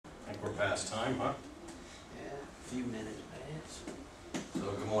last time, huh? Yeah, a few minutes past.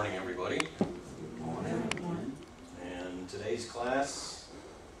 So good morning, everybody. Good morning. And today's class,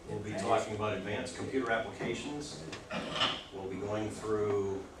 we'll be talking about advanced computer applications. We'll be going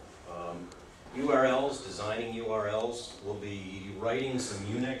through URLs, designing URLs. We'll be writing some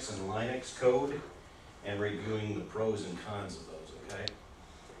Unix and Linux code and reviewing the pros and cons of those, okay?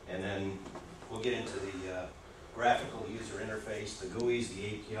 And then we'll get into the graphical user interface, the GUIs, the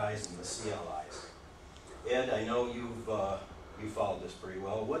APIs, and the CLIs. Ed, I know you followed this pretty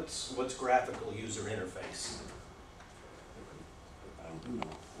well. What's graphical user interface? I don't know.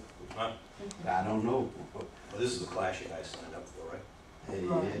 Huh? I don't know. Well, this is the class you guys signed up for, right? Hey,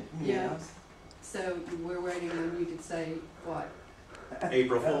 Right. Yeah. So we're waiting on you to say what?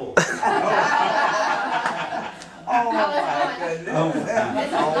 April Fool. Oh my goodness.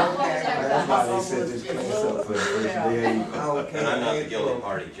 That's why they set this class up for the first day. And I'm not the guilty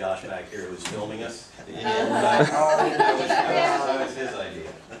party, Josh back here who's filming us. Oh,